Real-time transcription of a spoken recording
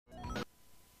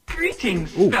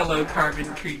Greetings, Ooh. fellow carbon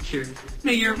creatures.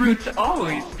 May your roots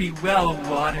always be well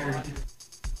watered.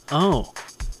 Oh.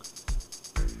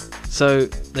 So,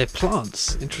 they're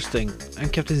plants. Interesting. I'm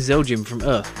Captain Zeljim from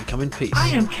Earth. We come in peace. I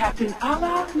am Captain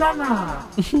Ala Lala.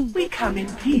 We come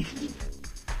in peace.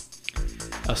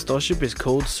 Our starship is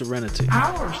called Serenity.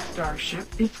 Our starship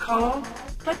is called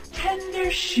the Tender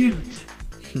Shoot.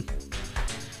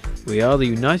 We are the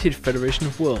United Federation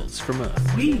of Worlds from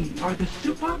Earth. We are the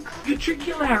Supox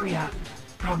Utricularia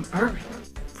from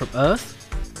Earth. From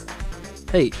Earth?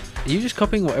 Hey, are you just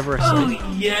copying whatever I say?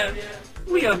 Oh, yes.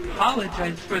 We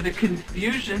apologize for the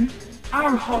confusion.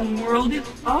 Our home world is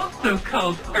also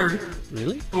called Earth.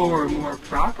 Really? Or more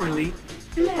properly,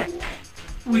 Fleck,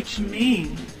 which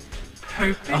means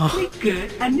perfectly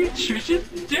good and nutritious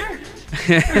dirt.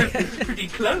 Earth is pretty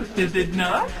close, is it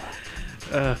not?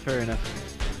 Fair enough.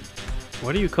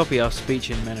 Why do you copy our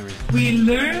speech and mannerism? We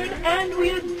learn and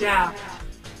we adapt.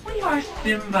 We are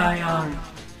symbions.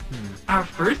 Our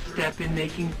first step in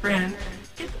making friends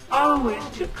is always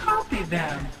to copy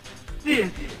them.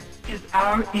 This is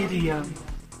our idiom.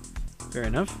 Fair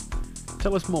enough.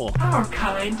 Tell us more. Our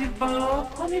kind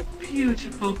evolved on a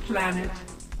beautiful planet,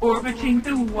 orbiting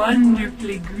the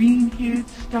wonderfully green-hued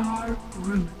star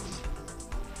Roots.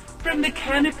 From the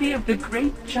canopy of the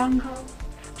great jungle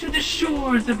to the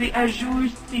shores of the azure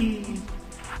seas,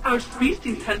 our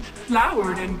species has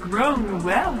flowered and grown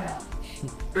well.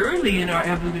 Early in our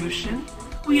evolution,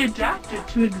 we adapted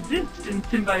to exist in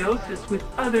symbiosis with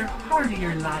other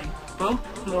hardier life, both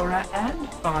flora and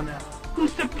fauna, who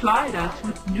supplied us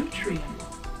with nutrients,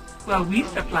 while we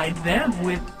supplied them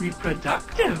with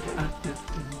reproductive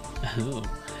assistance. Oh.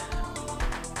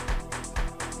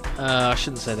 I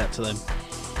shouldn't say that to them.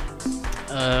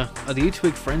 Are the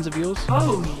Utwig friends of yours?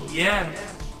 Oh,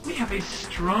 yes. We have a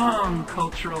strong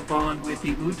cultural bond with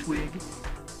the Utwig.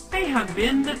 They have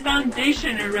been the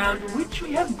foundation around which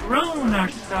we have grown our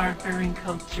star-faring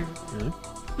culture. Really?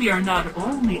 We are not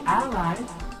only allies,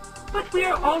 but we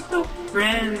are also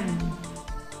friends.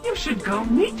 You should go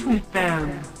meet with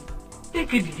them. They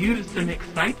could use some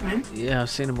excitement. Yeah, I've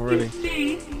seen them You already.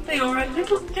 see, they are a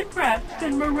little depressed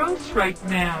and morose right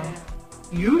now.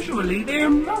 Usually they are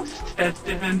most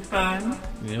festive and fun.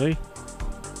 Really?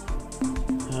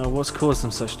 What's caused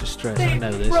them such distress? They I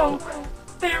know this. broke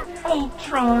their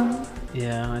Ultron.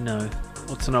 Yeah, I know.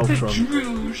 What's an The Ultron?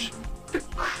 Druge, the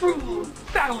cruel,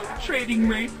 salad trading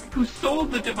race who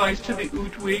sold the device to the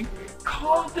Utwig,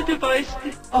 called the device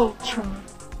the Ultron,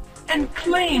 and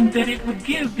claimed that it would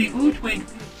give the Utwig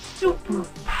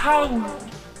superpower.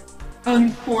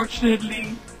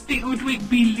 Unfortunately, the Utwig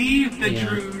believed the Yeah.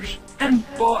 Druge and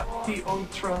bought the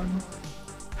Ultron.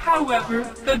 However,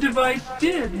 the device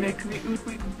did make the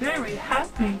Utwig very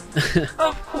happy.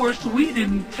 Of course, we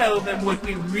didn't tell them what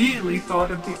we really thought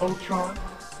of the Ultron.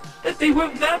 That they were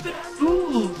vapid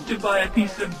fools to buy a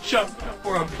piece of junk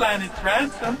for a planet's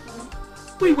ransom.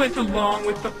 We went along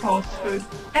with the falsehood,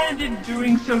 and in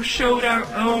doing so showed our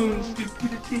own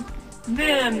stupidity.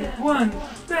 Then, one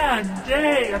sad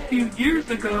day a few years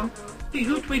ago, the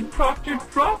Utwig Proctor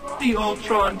dropped the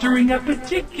Ultron during a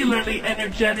particularly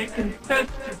energetic and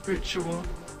festive ritual.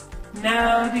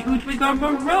 Now the Utwig are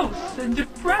morose and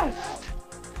depressed.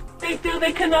 They feel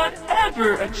they cannot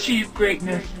ever achieve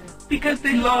greatness because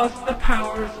they lost the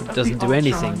powers of the Doesn't do Ultron.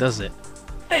 anything, does it?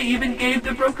 They even gave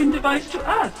the broken device to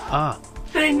us, Ah,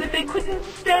 saying that they couldn't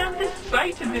stand the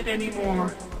sight of it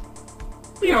anymore.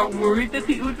 We are worried that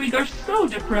the Utwig are so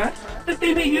depressed that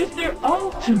they may use their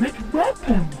ultimate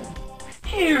weapon.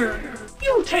 Here,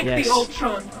 you take Yes. the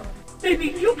Ultron.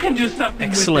 Maybe you can do something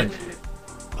excellent. with it.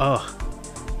 Oh,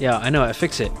 yeah, I know how to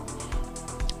fix it.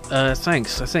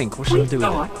 Thanks, I think. What should We I do with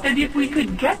it? thought that if we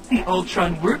could get the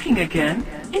Ultron working again,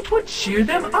 it would cheer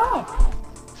them up.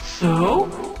 So,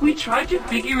 we tried to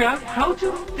figure out how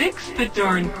to fix the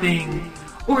darn thing.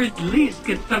 Or at least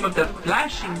get some of the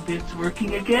flashing bits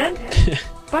working again.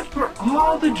 But for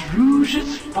all the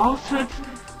Druge's falsehoods,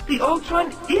 the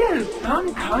Ultron is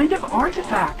some kind of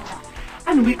artifact,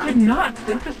 and we could not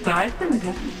synthesize the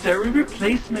necessary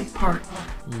replacement parts.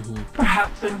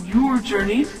 Perhaps on your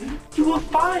journeys, you will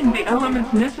find the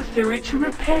elements necessary to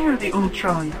repair the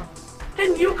Ultron.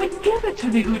 Then you could give it to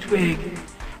the Utwig,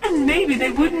 and maybe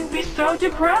they wouldn't be so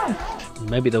depressed.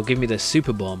 Maybe they'll give me the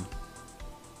super bomb.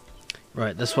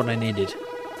 Right, that's what I needed.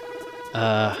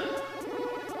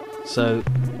 So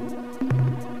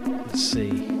let's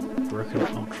see. Broken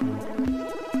Ultron.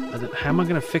 How am I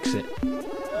going to fix it?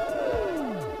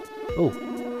 Oh.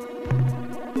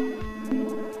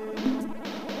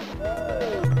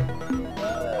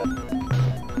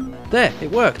 There,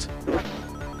 it worked.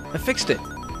 I fixed it.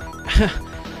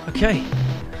 Okay.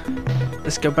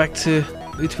 Let's go back to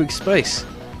Ludwig space.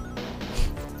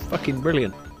 Fucking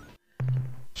brilliant.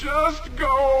 Just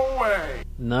go away.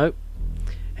 Nope.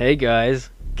 Hey guys,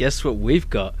 guess what we've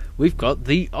got? We've got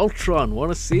the Ultron.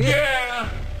 Want to see it? Yeah.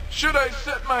 Should I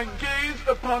set my gaze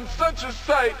upon such a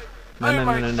sight, I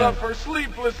might suffer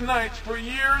sleepless nights for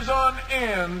years on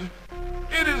end.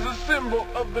 It is a symbol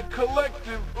of the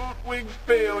collective Utwig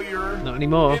failure. Not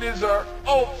anymore. It is our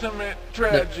ultimate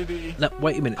tragedy. No,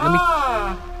 wait a minute. Let me.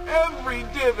 Every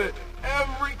divot,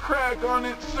 every crack on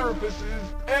its surface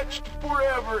is etched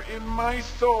forever in my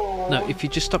soul. No, if you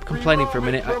just stop complaining for a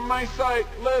minute. From my sight,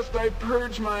 lest I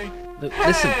purge my. Look, hey,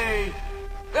 listen.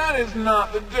 That is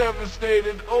not the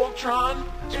devastated Ultron.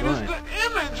 That's it right. is the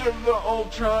image of the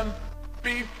Ultron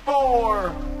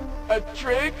before. A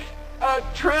trick? A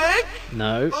trick?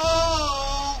 No.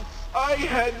 Oh, I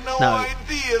had no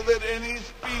idea that any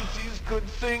species could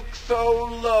sink so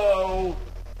low.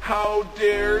 How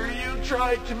dare you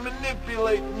try to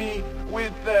manipulate me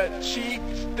with that cheap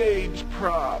stage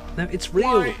prop? No, it's real.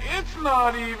 Why, it's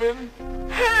not even.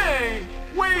 Hey,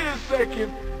 wait a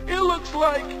second. It looks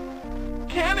like...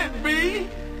 Can it be?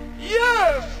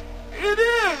 Yes, it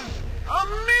is! A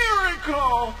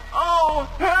miracle! Oh,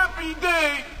 happy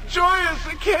day, joyous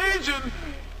occasion!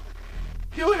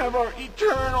 You have our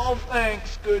eternal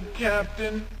thanks, good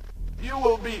Captain. You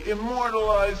will be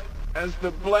immortalized as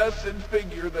the blessed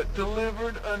figure that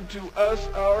delivered unto us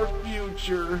our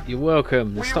future. You're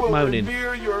welcome. Now stop moaning. We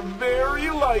will revere your very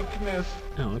likeness.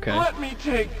 Oh, okay. Let me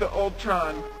take the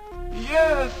Ultron.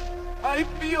 Yes, I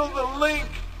feel the link,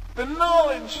 the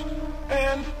knowledge,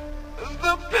 and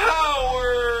the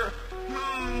power.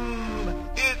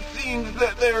 It seems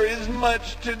that there is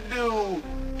much to do.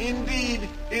 Indeed,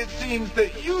 it seems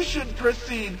that you should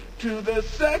proceed to the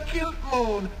second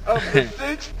moon of the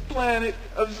sixth planet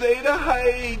of Zeta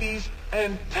Hyades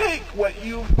and take what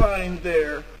you find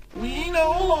there. We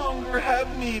no longer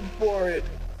have need for it,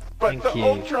 but the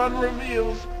Ultron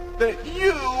reveals that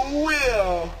you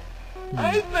will.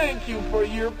 I thank you for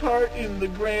your part in the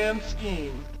grand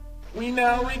scheme. We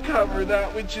now recover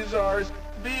that which is ours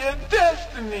via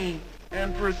destiny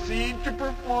and proceed to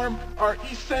perform our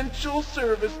essential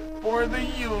service for the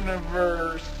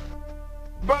universe.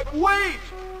 But wait!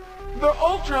 The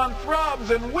Ultron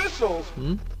throbs and whistles.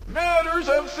 Matters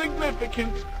of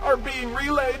significance are being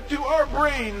relayed to our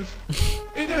brains.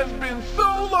 It has been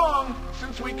so long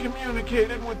since we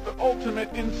communicated with the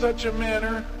Ultimate in such a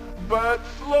manner, but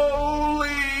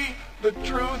slowly the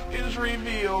truth is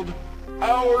revealed.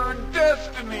 Our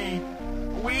destiny.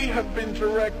 We have been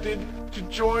directed to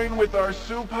join with our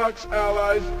Supax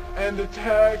allies and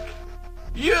attack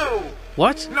you.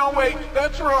 What? No, wait,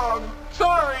 that's wrong.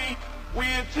 Sorry. We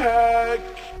attack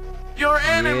your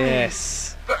enemies.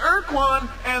 Yes. The Ur-Quan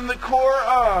and the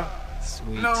Ur-Quan.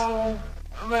 Sweet. No,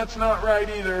 that's not right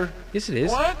either. Yes, it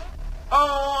is. What?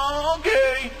 Oh,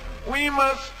 okay. We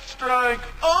must strike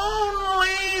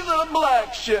only the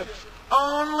black ships.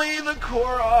 Only the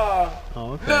Ur-Quan.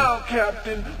 Oh, okay. Now,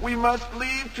 Captain, we must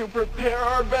leave to prepare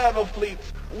our battle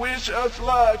fleets. Wish us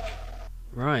luck.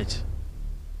 Right.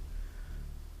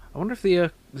 I wonder if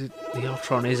the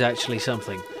Ultron is actually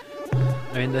something.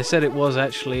 I mean, they said it was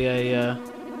actually a...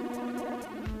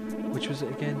 which was it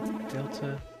again?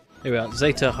 Delta? Here we are,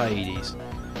 Zeta Hyades.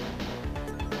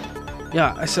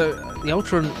 Yeah, so the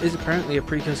Ultron is apparently a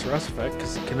precursor artifact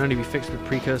because it can only be fixed with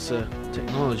precursor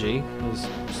technology, those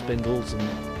spindles and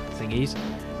thingies.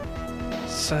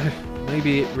 So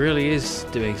maybe it really is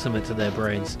doing something to their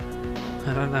brains.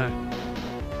 I don't know.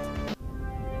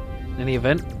 In any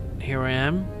event, here I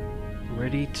am,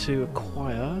 ready to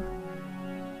acquire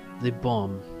the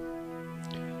bomb.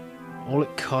 All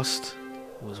it cost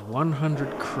was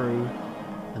 100 crew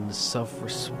and the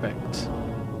self-respect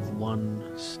of one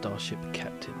starship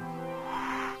captain.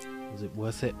 Was it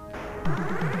worth it?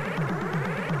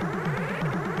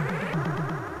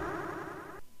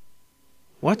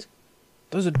 What?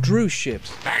 Those are Drew's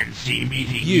ships. Fancy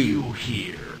meeting you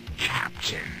here,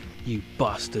 Captain. You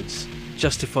bastards.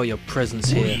 Justify your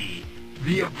presence here. We,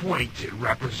 the appointed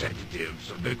representatives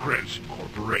of the Crimson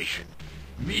Corporation,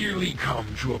 merely come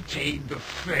to obtain the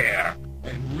fair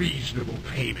and reasonable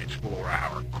payment for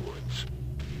our goods.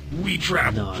 We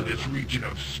traveled to this region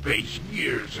of space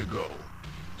years ago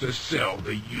to sell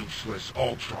the useless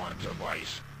Ultron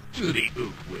device to the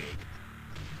Utwig.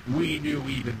 We knew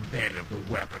even then of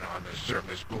the weapon on the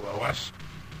surface below us.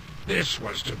 This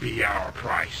was to be our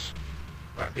price.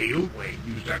 But the Utwig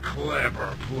used a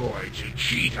clever ploy to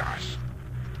cheat us.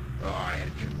 I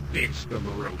had convinced the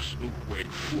morose Utwig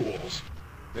fools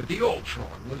that the Ultron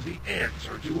was the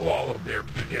answer to all of their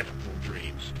pitiful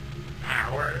dreams.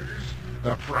 Powers,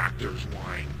 The Proctor's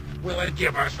wine. Will it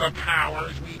give us the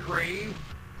powers we crave?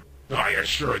 I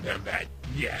assured them that,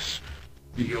 yes,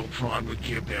 the Ur-Quan would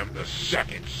give them the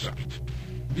second sight.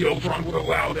 The Ur-Quan would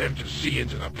allow them to see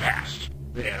into the past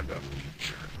and the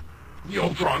future. The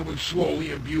Ur-Quan would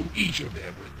slowly imbue each of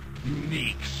them with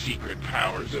unique secret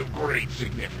powers of great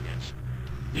significance.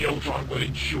 The Ur-Quan would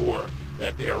ensure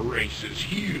that their race's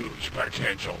huge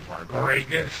potential for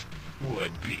greatness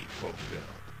would be fulfilled.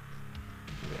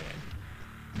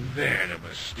 Then a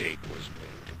mistake was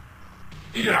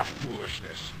made. Enough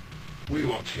foolishness. We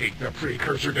will take the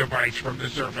precursor device from the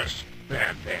surface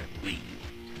and then leave.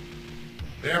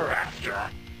 Thereafter,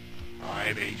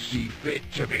 I may see fit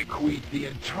to bequeath the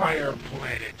entire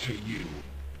planet to you,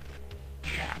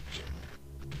 Captain.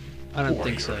 I don't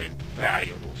think so. For your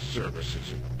invaluable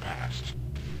services in the past,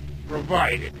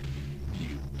 provided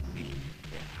you need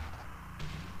them.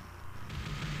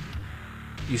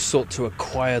 You sought to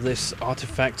acquire this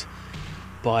artifact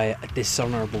by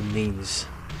dishonorable means.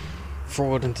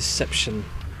 Fraud and deception.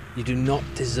 You do not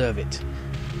deserve it.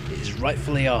 It is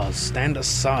rightfully ours. Stand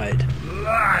aside.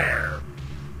 Liar!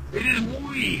 It is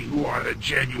we who are the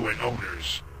genuine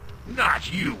owners,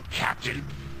 not you, Captain.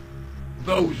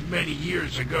 Those many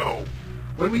years ago,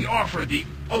 when we offered the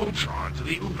Ur-Quan to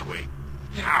the Ur-Quan,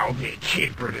 how they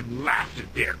capered and laughed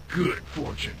at their good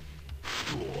fortune.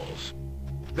 Fools.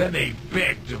 Then they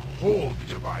begged to hold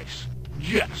the device,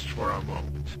 just for a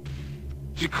moment.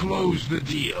 To close the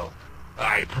deal,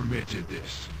 I permitted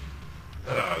this.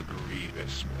 A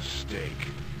grievous mistake.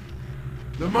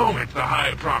 The moment the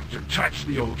High Proctor touched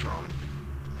the Ur-Quan,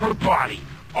 her body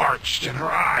arched and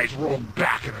her eyes rolled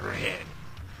back in her head.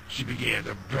 She began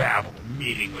to babble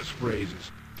meaningless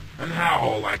phrases and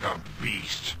howl like a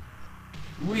beast.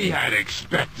 We had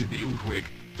expected the Ur-Quan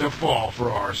to fall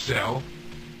for our sell,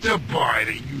 to buy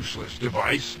the useless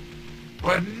device,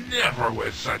 but never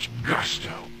with such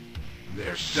gusto.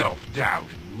 Their self-doubt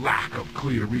and lack of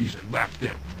clear reason left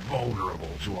them vulnerable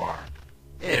to our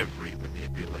every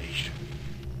manipulation.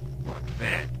 But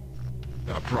then,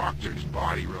 the Proctor's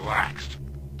body relaxed,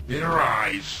 and her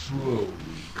eyes slowly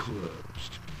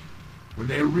closed. When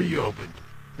they reopened,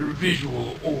 her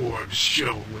visual orbs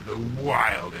shone with a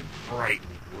wild and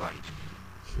frightening light.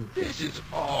 This is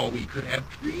all we could have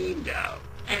dreamed of,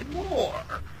 and more,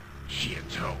 she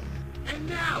intoned. And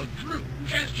now, Drew,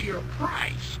 as to your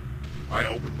price. I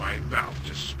opened my mouth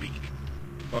to speak,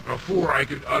 but before I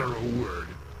could utter a word,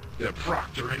 the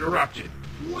Proctor interrupted.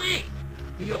 Wait!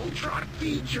 The Ur-Quan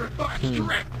feeds your thoughts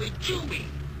directly to me.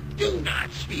 Do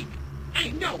not speak. I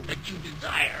know what you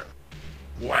desire.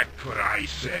 What could I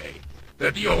say?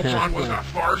 That the Ur-Quan was a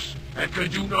farce and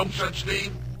could do no such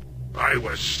thing? I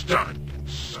was stunned and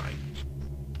silent.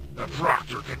 The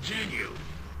Proctor continued.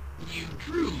 You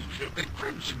Druze of the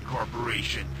Crimson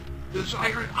Corporation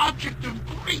desire an object of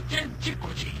great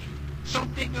antiquity,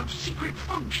 something of secret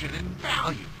function and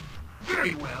value.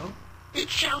 Very well, it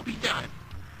shall be done.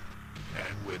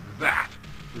 And with that,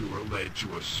 we were led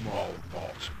to a small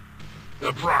vault.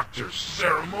 The Proctor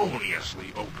ceremoniously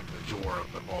opened the door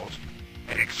of the vault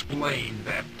and explained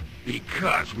that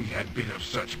because we had been of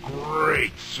such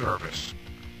great service,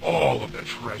 all of the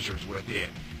treasures within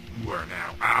were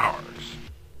now ours.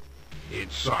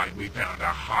 Inside we found a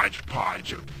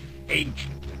hodgepodge of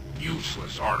ancient and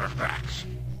useless artifacts,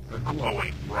 a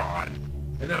glowing rod,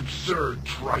 an absurd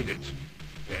trident,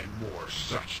 and more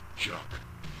such junk.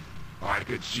 I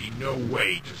could see no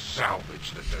way to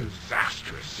salvage the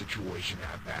disastrous situation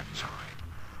at that time.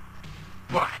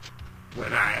 But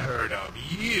when I heard of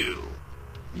you,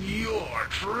 your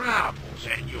travels,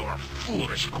 and your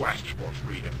foolish quest for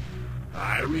freedom,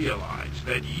 I realized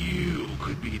that you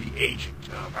could be the agent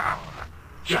of our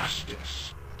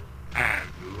justice. And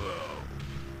lo,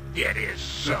 it is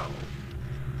so.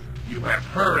 You have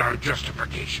heard our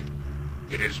justification.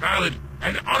 It is valid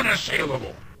and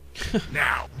unassailable.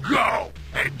 Now go,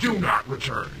 and do not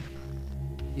return.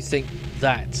 You think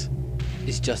that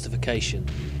is justification?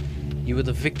 You were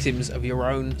the victims of your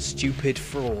own stupid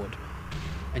fraud,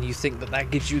 and you think that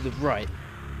that gives you the right?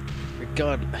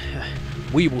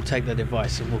 We will take the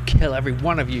device and we'll kill every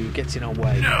one of you who gets in our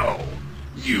way. No,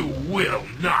 you will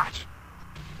not.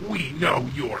 We know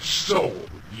your soul,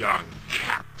 young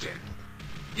captain.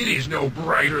 It is no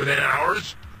brighter than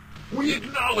ours. We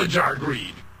acknowledge our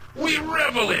greed. We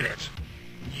revel in it.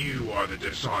 You are the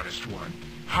dishonest one,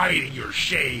 hiding your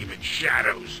shame in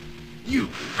shadows. You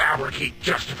fabricate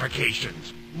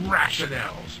justifications,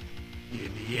 rationales.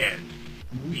 In the end,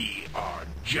 we are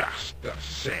just the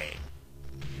same.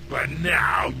 But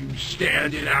now you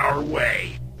stand in our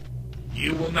way.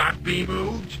 You will not be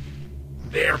moved.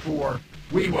 Therefore,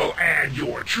 we will add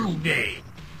your true name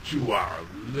to our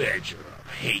ledger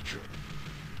of hatred.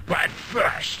 But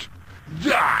first,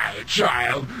 die,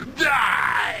 child,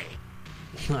 die!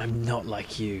 I'm not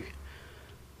like you.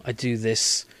 I do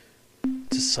this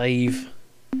to save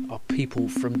our people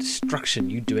from destruction.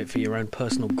 You do it for your own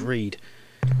personal greed.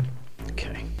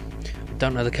 Okay. I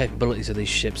don't know the capabilities of these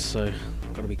ships, so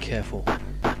I've got to be careful.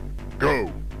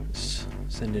 Go! Let's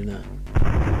send in a...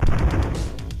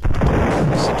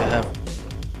 seem to have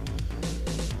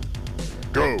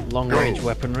long-range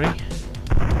weaponry.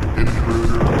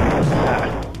 Intruder!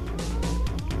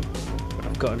 But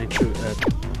I've got an intruder...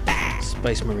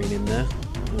 Space Marine in there.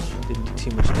 Oh, didn't do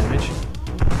too much damage.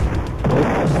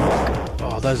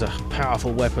 Oh, those are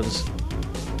powerful weapons.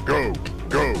 Go!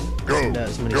 Send out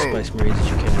as many Space Marines as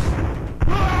you can.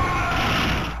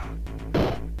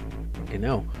 Fucking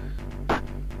hell.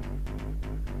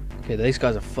 Okay, these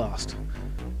guys are fast.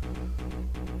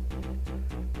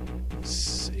 Let's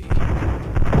see.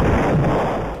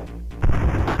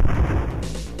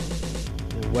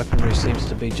 The weaponry seems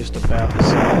to be just about the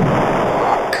same.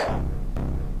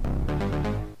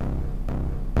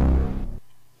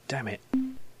 Damn it.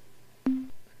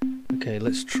 Okay,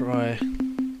 let's try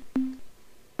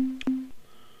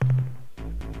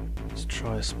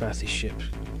a Spathy ship.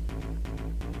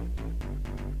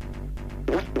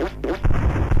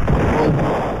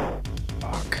 Oh,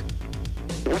 fuck.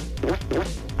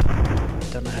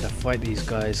 Don't know how to fight these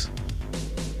guys.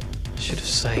 Should have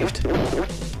saved.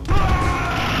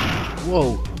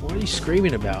 Whoa, what are you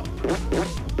screaming about?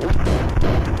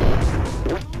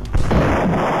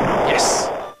 Yes!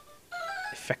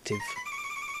 Effective.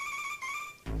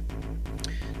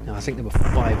 Now I think there were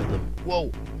 5 of them.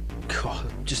 Whoa!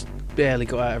 God, just barely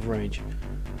got out of range.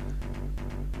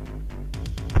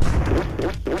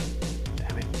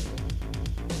 Damn it.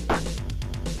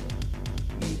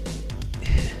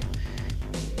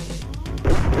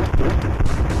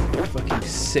 You fucking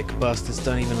sick bastards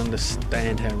don't even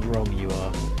understand how wrong you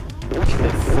are. You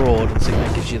commit fraud and think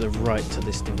that gives you the right to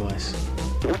this device.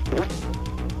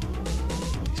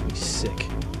 Makes me sick.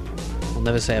 I'll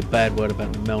never say a bad word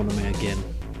about the Melnome again.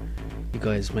 You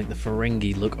guys make the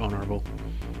Ferengi look honourable.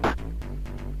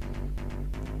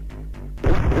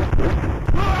 These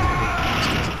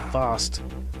guys are fast.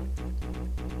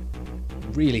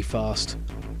 Really fast.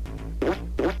 Damn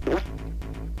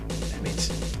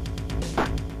it.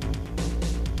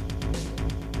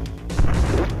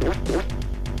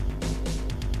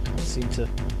 Can't seem to...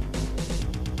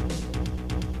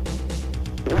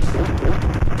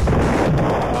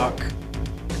 Fuck.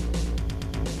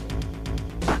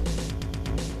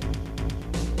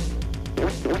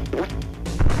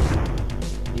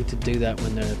 Need to do that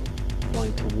when they're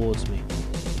flying towards me.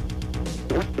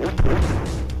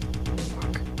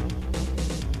 Fuck.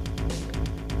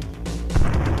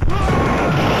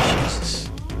 Jesus.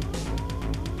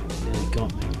 Nearly got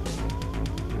me.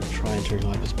 I'm gonna try entering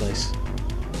hyperspace.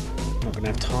 Not gonna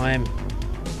have time.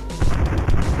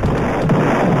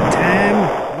 Damn!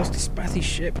 I lost a Spathy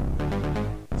ship.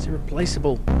 It's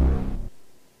irreplaceable.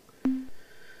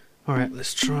 Alright,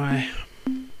 let's try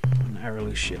an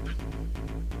Arrowloo ship.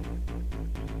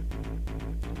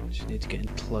 Just need to get in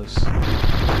close.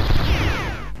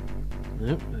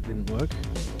 Nope, that didn't work.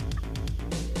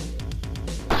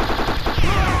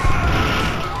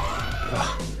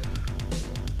 Ugh.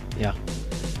 Yeah,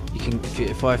 you can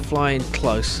if I fly in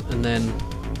close and then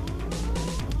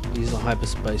use the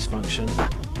hyperspace function, I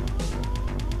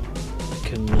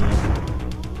can.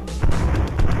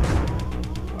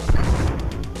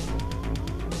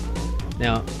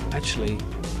 Now, actually,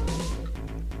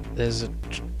 there's a.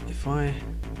 If I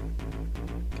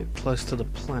get close to the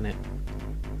planet,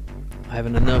 I have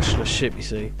an inertialess ship, you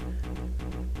see,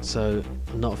 so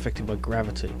I'm not affected by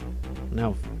gravity.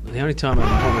 Now, the only time I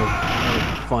want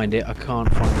to find it, I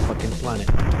can't find the fucking planet.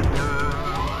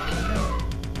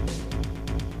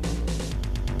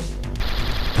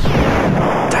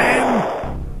 Damn!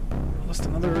 I lost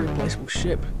another irreplaceable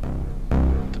ship.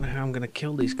 Don't know how I'm gonna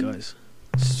kill these guys.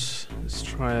 Let's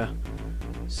try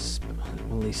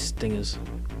one of these stingers.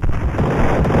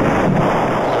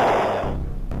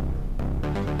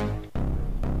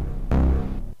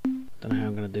 Don't know how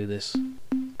I'm gonna do this.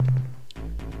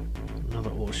 Another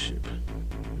warship.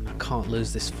 And I can't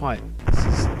lose this fight. This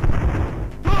is...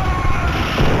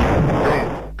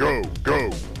 Go!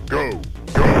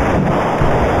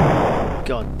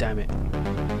 God damn it.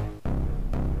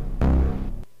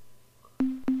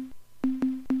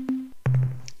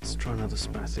 Let's try another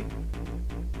Spathy.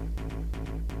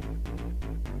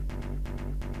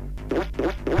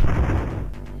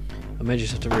 I may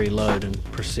just have to reload and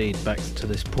proceed back to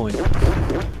this point.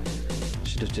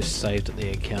 Should have just saved at the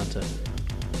encounter.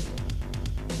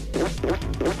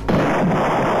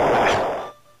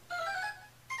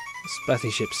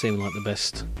 Spathy ships seem like the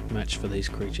best match for these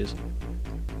creatures.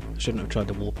 I shouldn't have tried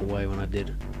to warp away when I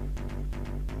did.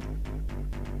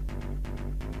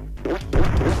 I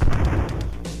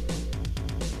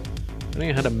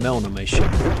think I had a Meln on my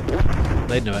ship.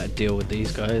 They'd know how to deal with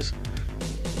these guys.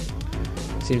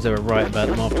 Seems they were right about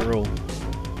them after all.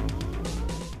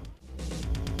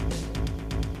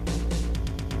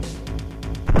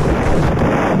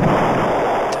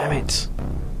 Damn it!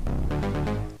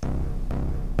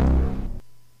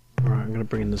 Alright, I'm gonna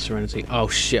bring in the Serenity. Oh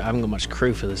shit, I haven't got much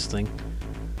crew for this thing.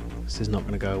 This is not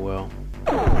gonna go well.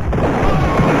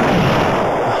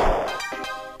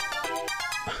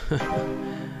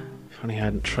 If only I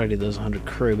hadn't traded those 100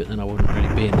 crew, but then I wouldn't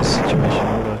really be in this situation,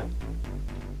 would I?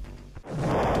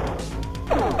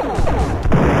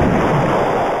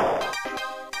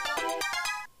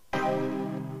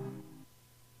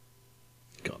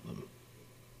 Got them.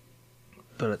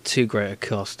 But at too great a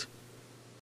cost.